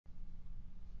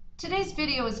Today's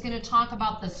video is going to talk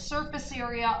about the surface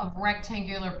area of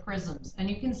rectangular prisms. And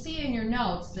you can see in your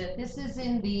notes that this is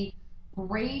in the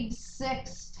grade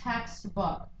 6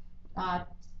 textbook,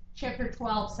 chapter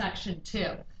 12, section 2.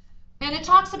 And it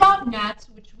talks about nets,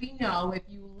 which we know if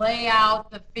you lay out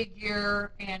the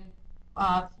figure and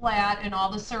flat and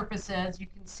all the surfaces, you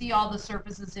can see all the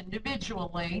surfaces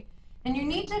individually. And you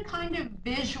need to kind of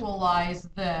visualize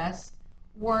this,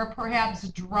 or perhaps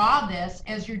draw this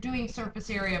as you're doing surface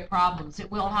area problems.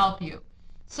 It will help you.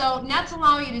 So nets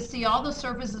allow you to see all the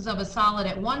surfaces of a solid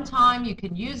at one time. You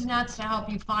can use nets to help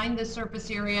you find the surface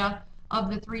area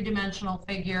of the three-dimensional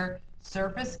figure.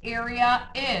 Surface area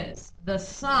is the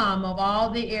sum of all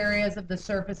the areas of the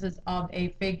surfaces of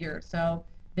a figure. So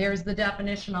there's the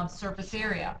definition of surface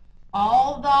area.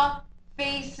 All the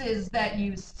faces that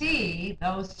you see,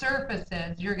 those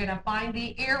surfaces, you're going to find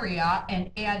the area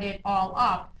and add it all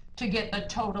up to get the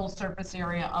total surface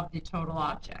area of the total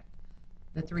object,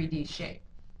 the 3D shape.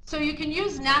 So you can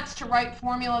use nets to write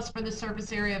formulas for the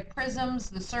surface area of prisms.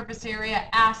 The surface area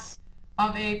S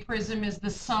of a prism is the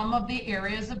sum of the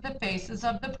areas of the faces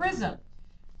of the prism.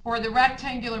 For the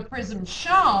rectangular prism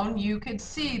shown, you could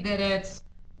see that it's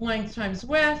length times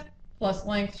width plus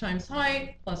length times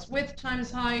height plus width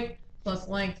times height plus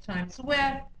length times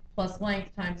width, plus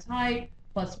length times height,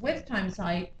 plus width times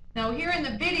height. Now here in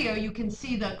the video you can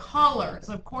see the colors.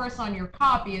 Of course on your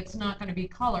copy it's not going to be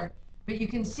colored, but you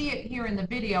can see it here in the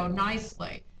video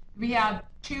nicely. We have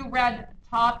two red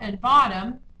top and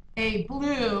bottom, a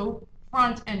blue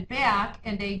front and back,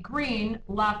 and a green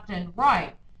left and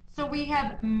right. So we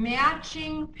have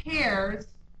matching pairs,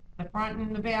 the front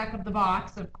and the back of the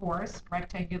box, of course,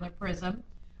 rectangular prism,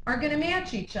 are going to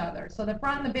match each other. So the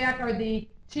front and the back are the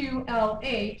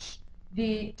 2LH,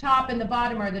 the top and the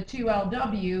bottom are the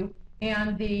 2LW,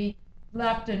 and the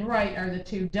left and right are the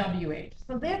 2WH.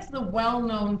 So that's the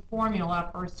well-known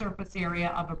formula for surface area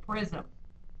of a prism,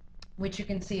 which you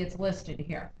can see it's listed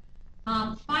here.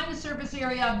 Find the surface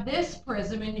area of this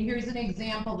prism, and here's an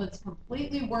example that's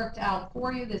completely worked out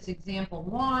for you, this example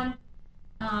 1.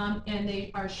 And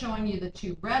they are showing you the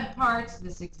two red parts,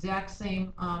 this exact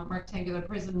same rectangular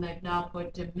prism. They've now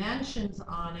put dimensions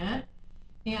on it.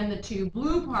 And the two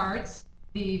blue parts,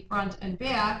 the front and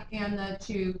back, and the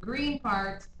two green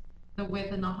parts, the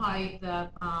width and the height, the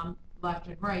left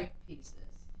and right pieces.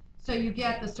 So you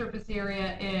get the surface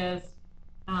area is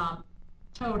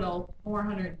total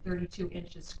 432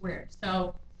 inches squared.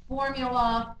 So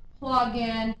formula, plug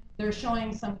in, they're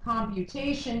showing some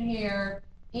computation here,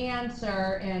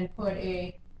 answer, and put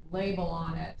a label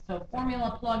on it. So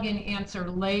formula, plug in, answer,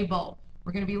 label.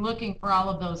 We're going to be looking for all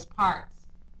of those parts.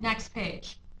 Next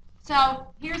page. So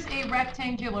here's a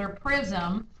rectangular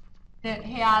prism that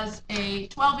has a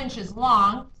 12 inches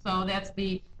long, so that's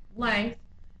the length,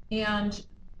 and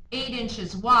 8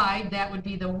 inches wide, that would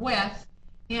be the width,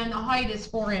 and the height is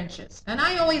 4 inches. And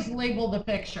I always label the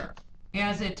picture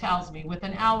as it tells me with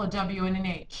an L, a W, and an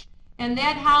H. And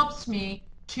that helps me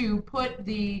to put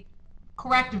the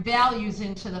correct values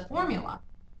into the formula.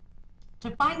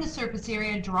 To find the surface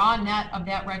area, draw a net of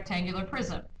that rectangular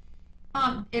prism.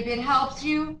 If it helps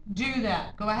you, do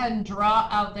that. Go ahead and draw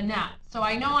out the net. So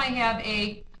I know I have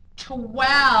a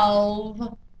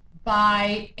 12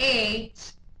 by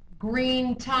 8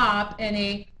 green top and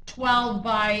a 12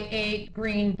 by 8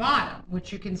 green bottom,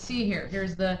 which you can see here.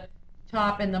 Here's the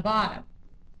top and the bottom.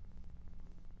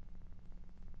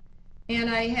 And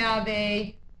I have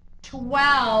a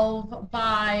 12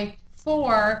 by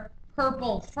 4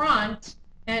 purple front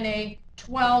and a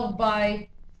 12 by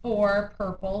 4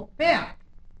 purple back,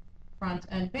 front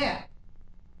and back.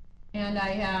 And I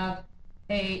have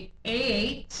a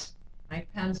 8, my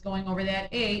pen's going over that,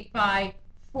 8 by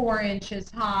 4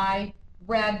 inches high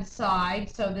red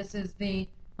side. So this is the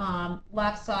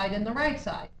left side and the right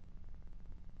side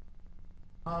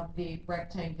of the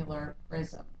rectangular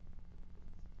prism.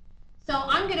 So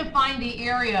I'm going to find the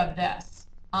area of this.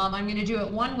 I'm going to do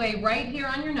it one way right here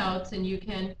on your notes, and you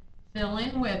can fill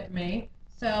in with me.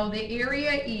 So the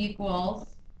area equals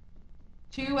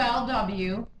 2LW, I'm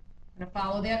going to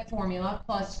follow that formula,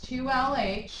 plus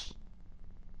 2LH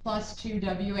plus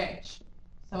 2WH.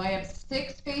 So I have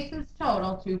 6 faces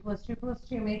total, 2 plus 2 plus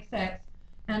 2 makes 6,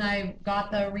 and I've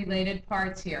got the related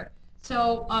parts here.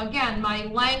 So again, my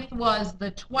length was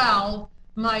the 12,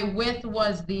 my width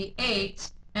was the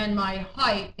 8, and my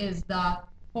height is the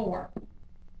 4.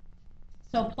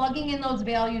 So plugging in those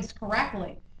values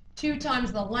correctly, 2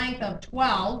 times the length of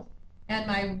 12, and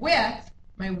my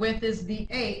width is the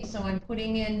 8, so I'm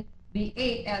putting in the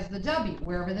 8 as the W,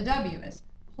 wherever the W is,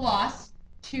 plus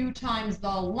 2 times the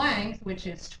length, which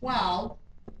is 12,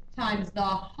 times the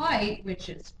height, which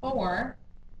is 4,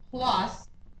 plus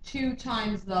 2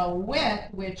 times the width,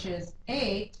 which is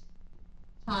 8,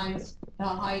 times the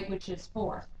height, which is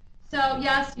 4. So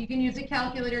yes, you can use a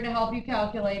calculator to help you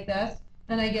calculate this.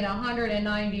 Then I get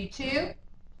 192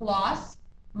 plus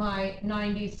my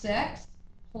 96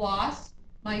 plus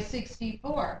my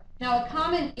 64. Now a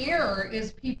common error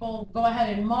is people go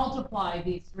ahead and multiply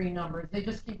these three numbers. They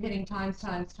just keep hitting times,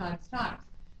 times, times, times.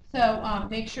 So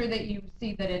make sure that you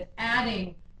see that it's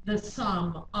adding the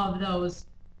sum of those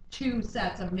two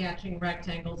sets of matching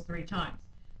rectangles 3 times.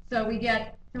 So we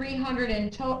get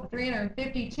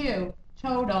 352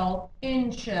 total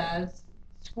inches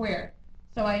squared.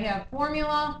 So I have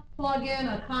formula, plug in,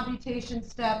 a computation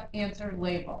step, answer,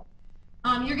 label.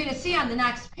 You're going to see on the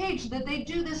next page that they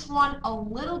do this one a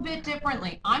little bit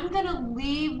differently. I'm going to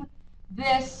leave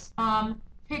this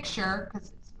picture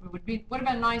because would have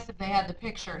been nice if they had the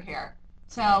picture here.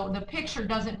 So the picture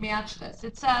doesn't match this.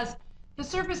 It says the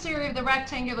surface area of the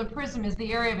rectangular prism is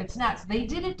the area of its nets. They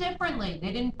did it differently.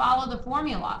 They didn't follow the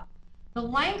formula. The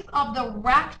length of the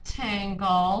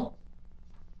rectangle,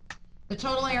 the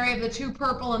total area of the 2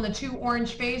 purple and the 2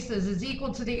 orange faces, is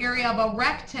equal to the area of a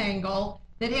rectangle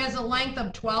that has a length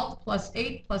of 12 plus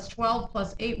 8 plus 12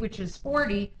 plus 8, which is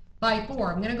 40 by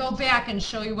 4. I'm going to go back and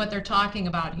show you what they're talking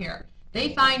about here.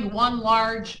 They find one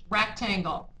large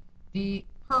rectangle, the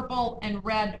purple and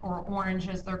red or orange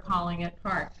as they're calling it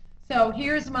part. So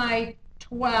here's my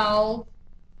 12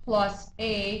 plus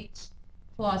 8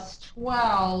 plus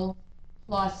 12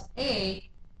 plus 8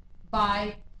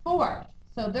 by 4.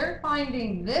 So they're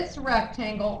finding this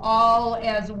rectangle all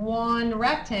as one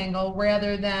rectangle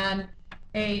rather than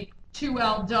a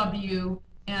 2LW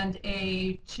and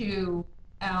a 2LH.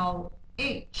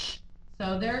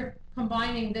 So they're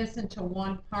combining this into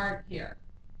one part here.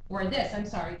 Or this, I'm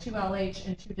sorry, 2LH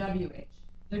and 2WH.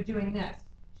 They're doing this.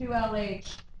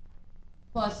 2LH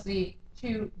plus the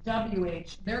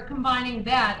 2WH. They're combining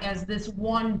that as this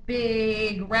one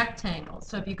big rectangle.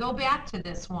 So if you go back to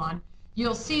this one,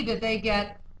 you'll see that they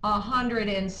get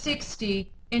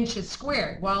 160 inches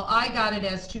squared. Well, I got it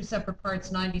as 2 separate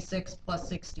parts, 96 plus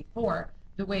 64,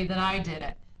 the way that I did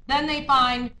it. Then they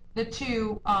find the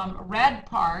 2 red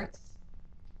parts,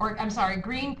 or I'm sorry,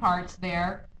 green parts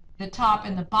there, the top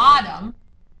and the bottom,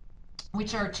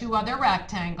 which are 2 other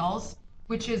rectangles,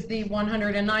 which is the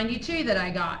 192 that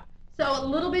I got. So a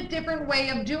little bit different way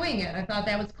of doing it. I thought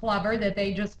that was clever that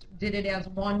they just did it as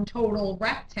one total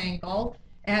rectangle,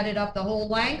 added up the whole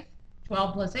length,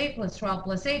 12 plus 8 plus 12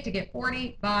 plus 8 to get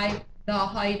 40 by the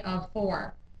height of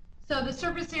 4. So the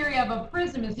surface area of a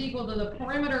prism is equal to the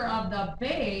perimeter of the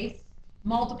base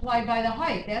multiplied by the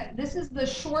height. This is the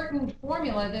shortened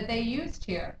formula that they used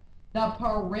here. The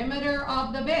perimeter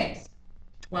of the base,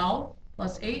 12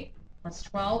 plus 8 plus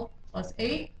 12 plus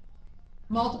 8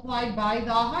 multiplied by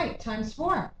the height times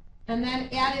 4. And then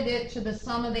added it to the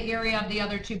sum of the area of the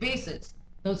other 2 bases,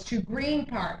 those 2 green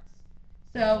parts.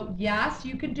 So yes,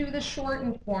 you could do the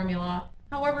shortened formula.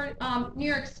 However, New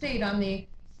York State on the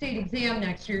state exam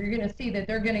next year, you're going to see that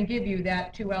they're going to give you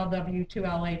that 2LW,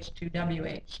 2LH,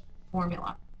 2WH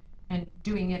formula. And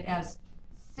doing it as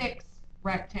 6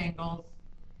 rectangles,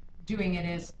 doing it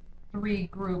as 3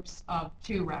 groups of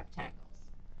 2 rectangles.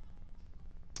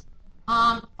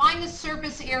 Find the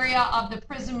surface area of the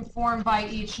prism formed by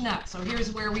each net. So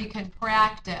here's where we can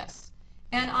practice.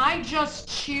 And I just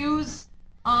choose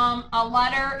a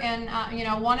letter in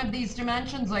one of these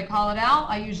dimensions. I call it out.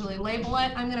 I usually label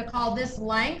it. I'm going to call this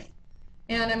length,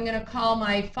 and I'm going to call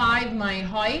my 5 my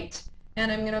height,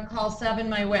 and I'm going to call 7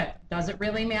 my width. Does it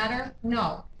really matter?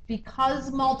 No,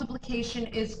 because multiplication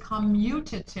is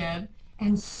commutative,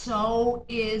 and so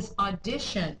is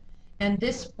addition. And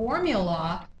this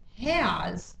formula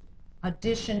has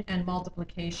addition and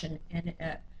multiplication in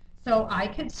it. So I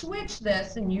could switch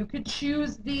this, and you could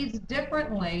choose these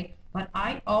differently, but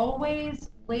I always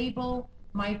label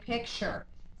my picture.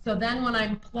 So then when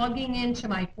I'm plugging into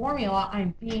my formula,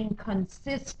 I'm being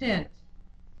consistent.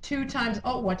 2 times,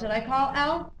 oh, what did I call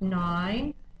L?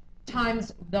 9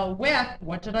 times the width,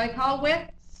 what did I call width?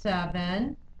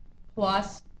 7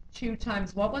 plus 2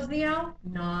 times, what was the L?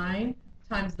 9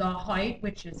 times the height,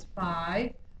 which is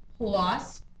 5,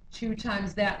 plus 2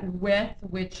 times that width,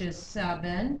 which is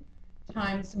 7,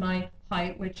 times my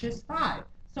height, which is 5.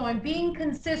 So I'm being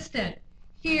consistent.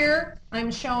 Here,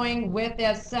 I'm showing width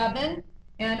as 7,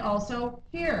 and also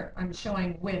here, I'm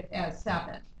showing width as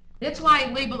 7. That's why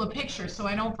I label the picture, so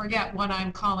I don't forget what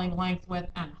I'm calling length, width,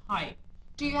 and height.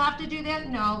 Do you have to do that?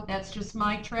 No, that's just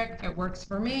my trick. It works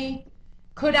for me.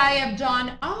 Could I have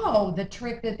done, the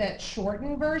trick that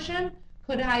shortened version?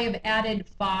 Could I have added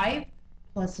 5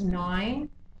 plus 9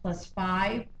 plus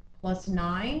 5 plus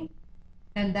 9,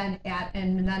 and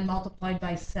then multiplied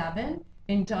by 7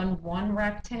 and done one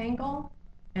rectangle,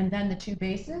 and then the two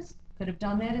bases, could have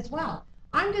done that as well.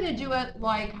 I'm going to do it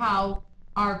like how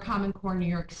our Common Core New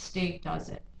York State does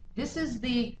it. This is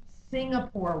the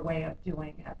Singapore way of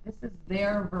doing it. This is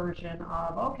their version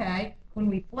of, okay, when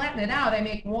we flatten it out, I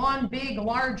make one big,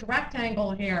 large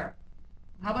rectangle here.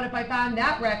 How about if I find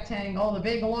that rectangle, the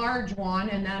big, large one,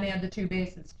 and then add the two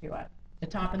bases to it? The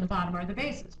top and the bottom are the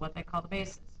bases, what they call the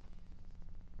bases.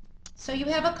 So you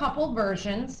have a couple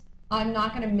versions. I'm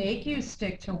not going to make you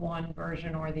stick to one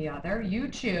version or the other. You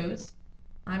choose.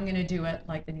 I'm going to do it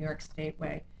like the New York State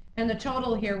way. And the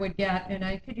total here would get, and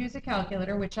I could use a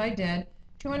calculator, which I did,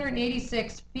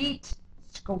 286 feet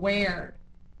squared.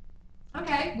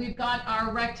 Okay, we've got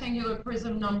our rectangular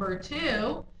prism number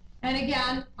 2. And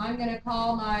again, I'm going to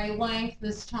call my length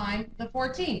this time the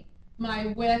 14, my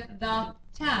width the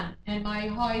 10, and my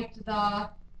height the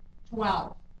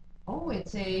 12. Oh,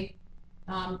 it's a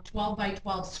 12 by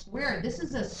 12 square. This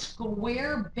is a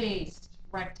square-based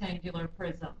rectangular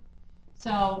prism.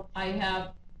 So I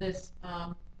have this,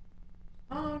 oh,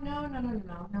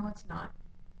 no, it's not.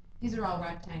 These are all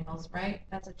rectangles, right?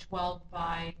 That's a 12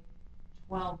 by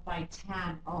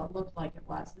 10. Oh, it looked like it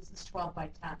was. This is 12 by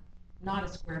 10, not a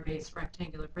square-based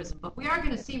rectangular prism. But we are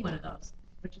going to see one of those,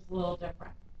 which is a little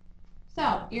different.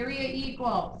 So area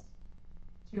equals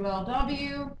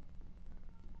 2LW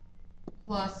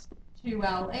plus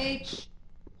 2LH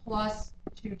plus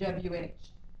 2WH.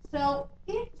 So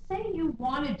if, say, you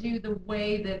want to do the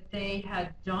way that they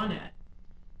had done it,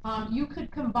 you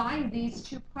could combine these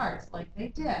two parts like they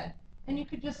did, and you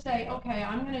could just say, okay,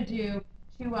 I'm going to do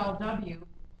 2LW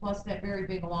plus that very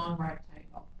big long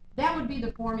rectangle. That would be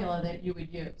the formula that you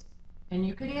would use. And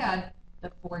you could add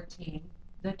the 14,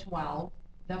 the 12,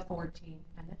 the 14,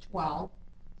 and the 12.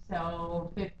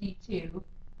 So 52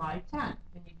 by 10,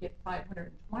 and you get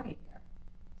 520 there.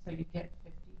 So you get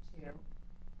 52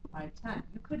 by 10.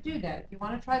 You could do that. If you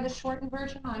want to try the shortened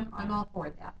version, I'm all for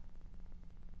that.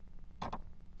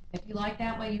 If you like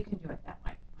that way, you can do it that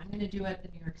way. I'm going to do it the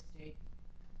New York State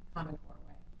Common Core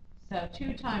way. So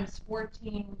 2 times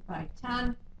 14 by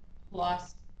 10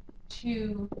 plus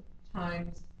 2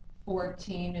 times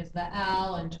 14 is the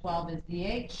L and 12 is the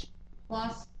H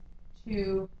plus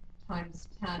 2 times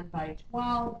 10 by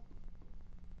 12.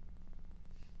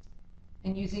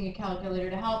 And using a calculator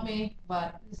to help me,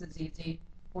 but this is easy.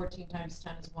 14 times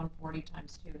 10 is 140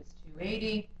 times 2 is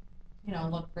 280. You know,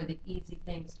 look for the easy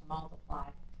things to multiply.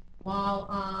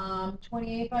 Well,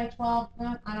 28 by 12,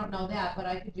 I don't know that, but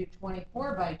I could do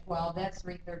 24 by 12. That's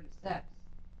 336. I'm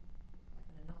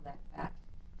going to know that fact.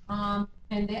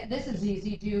 And this is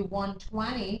easy. Do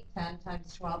 120. 10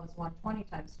 times 12 is 120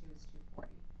 times 2 is 240.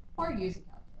 Or use a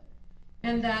calculator.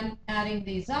 And then adding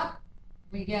these up,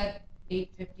 we get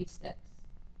 856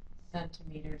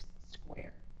 centimeters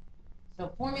squared.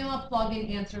 So formula, plug in,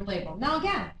 answer, label. Now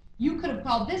again, you could have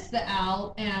called this the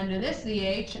L and this the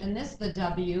H and this the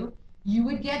W. You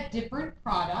would get different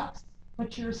products,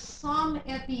 but your sum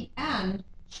at the end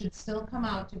should still come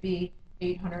out to be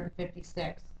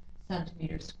 856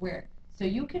 centimeters squared. So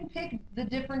you can pick the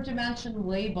different dimension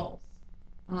labels,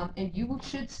 and you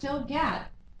should still get,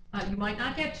 you might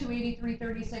not get 280,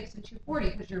 336, and 240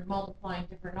 because you're multiplying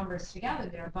different numbers together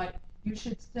there, but you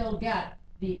should still get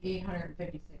the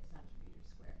 856 centimeters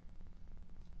squared.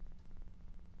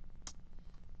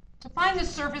 To find the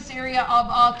surface area of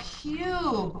a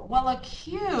cube, well, a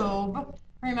cube,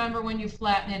 remember when you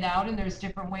flatten it out, and there's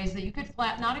different ways that you could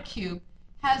flatten out a cube,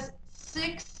 has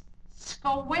 6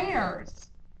 squares.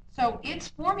 So its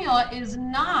formula is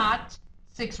not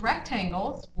 6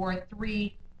 rectangles or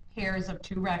 3 pairs of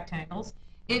 2 rectangles.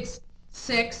 It's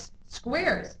 6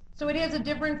 squares. So it has a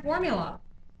different formula.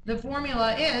 The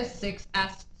formula is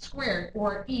 6s squared,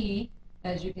 or E,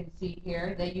 as you can see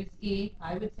here. They use E.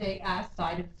 I would say S.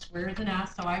 Side of the square is an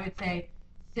S, so I would say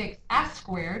 6s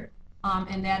squared,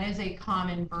 and that is a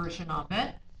common version of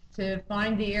it. To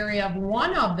find the area of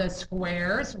one of the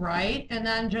squares, right, and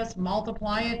then just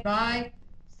multiply it by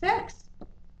 6.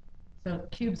 So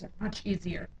cubes are much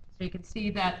easier. So you can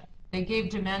see that they gave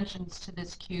dimensions to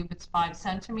this cube. It's 5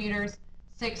 centimeters.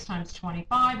 6 times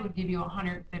 25 would give you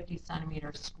 150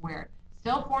 centimeters squared.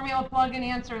 Still formula, plug, and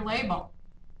answer, label.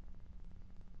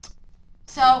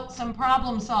 So some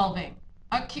problem solving.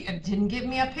 It didn't give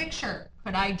me a picture.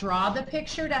 Could I draw the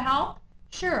picture to help?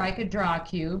 Sure, I could draw a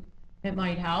cube. It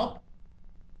might help.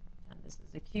 And this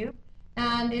is a cube.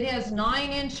 And it has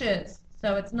 9 inches.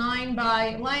 So it's 9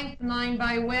 by length, 9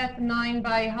 by width, 9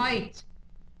 by height.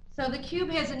 So the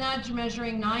cube has an edge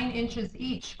measuring 9 inches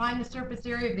each. Find the surface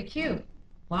area of the cube.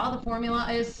 Well, the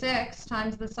formula is 6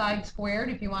 times the side squared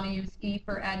if you want to use E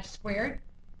for edge squared,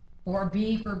 or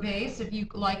B for base if you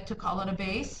like to call it a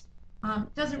base.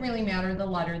 Doesn't really matter the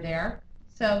letter there.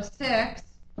 So 6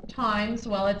 times,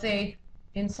 well, it's a,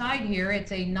 inside here,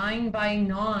 it's a 9 by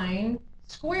 9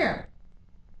 square.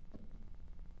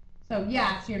 So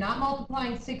yes, you're not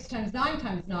multiplying 6 times 9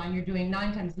 times 9, you're doing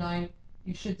 9 times 9.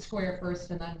 You should square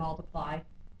first and then multiply,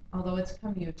 although it's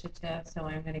commutative, so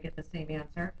I'm going to get the same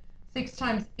answer. 6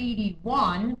 times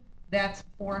 81, that's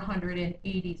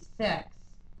 486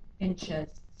 inches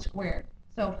squared.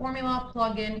 So formula,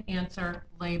 plug in, answer,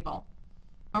 label.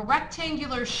 A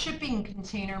rectangular shipping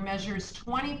container measures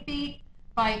 20 feet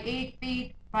by 8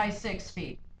 feet by 6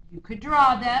 feet. You could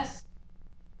draw this.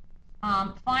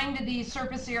 Find the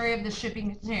surface area of the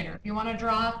shipping container. If you want to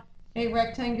draw a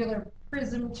rectangular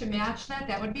prism to match that,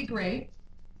 that would be great.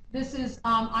 This is,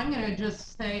 I'm going to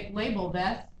just say, label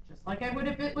this, just like I would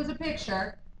if it was a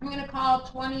picture. I'm going to call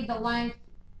 20 the length,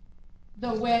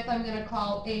 the width I'm going to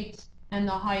call 8, and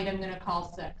the height I'm going to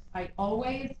call 6. I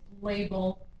always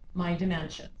label my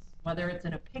dimensions, whether it's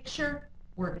in a picture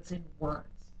or if it's in words.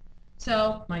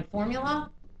 So my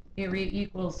formula, area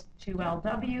equals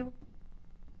 2LW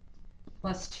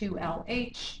plus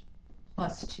 2LH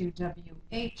plus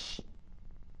 2WH.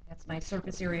 That's my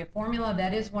surface area formula.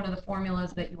 That is one of the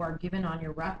formulas that you are given on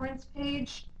your reference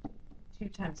page. 2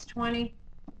 times 20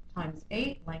 times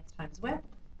 8, length times width,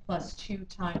 plus 2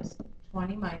 times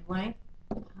 20, my length,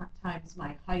 times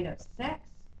my height of 6,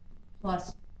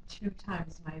 plus 2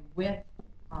 times my width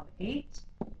of 8,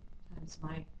 times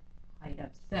my height of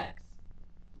 6.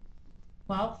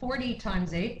 Well, 40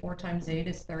 times 8, 4 times 8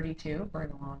 is 32,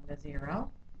 bring along the 0,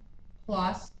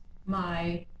 plus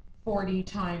my 40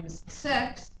 times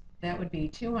 6, that would be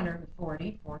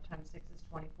 240, 4 times 6 is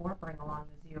 24, bring along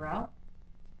the 0.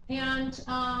 And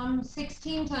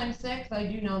 16 times 6, I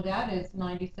do know that is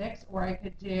 96, or I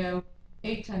could do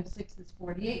 8 times 6 is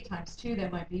 48, times 2,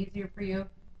 that might be easier for you,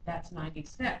 that's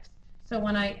 96. So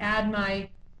when I add my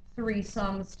 3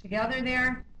 sums together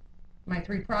there, my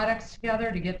 3 products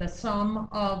together to get the sum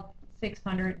of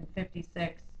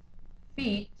 656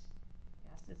 feet,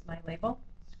 yes is my label,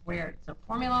 squared. So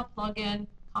formula, plug in,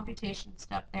 computation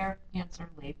step there, answer,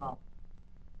 label.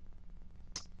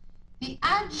 The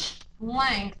edge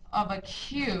length of a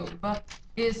cube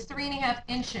is 3.5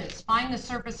 inches. Find the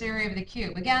surface area of the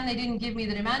cube. Again, they didn't give me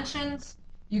the dimensions.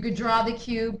 You could draw the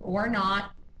cube or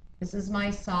not. This is my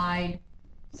side.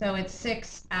 So it's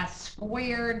 6s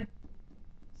squared,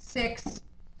 6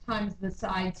 times the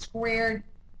side squared.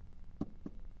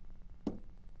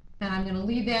 And I'm going to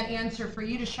leave that answer for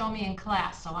you to show me in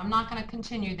class. So I'm not going to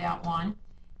continue that one.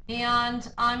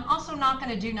 And I'm also not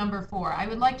going to do number 4. I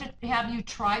would like to have you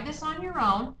try this on your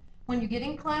own. When you get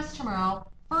in class tomorrow,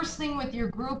 first thing with your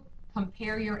group,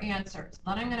 compare your answers.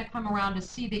 Then I'm going to come around to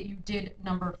see that you did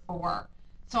number 4.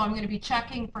 So I'm going to be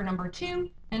checking for number 2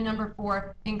 and number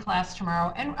 4 in class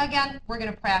tomorrow. And again, we're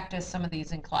going to practice some of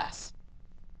these in class.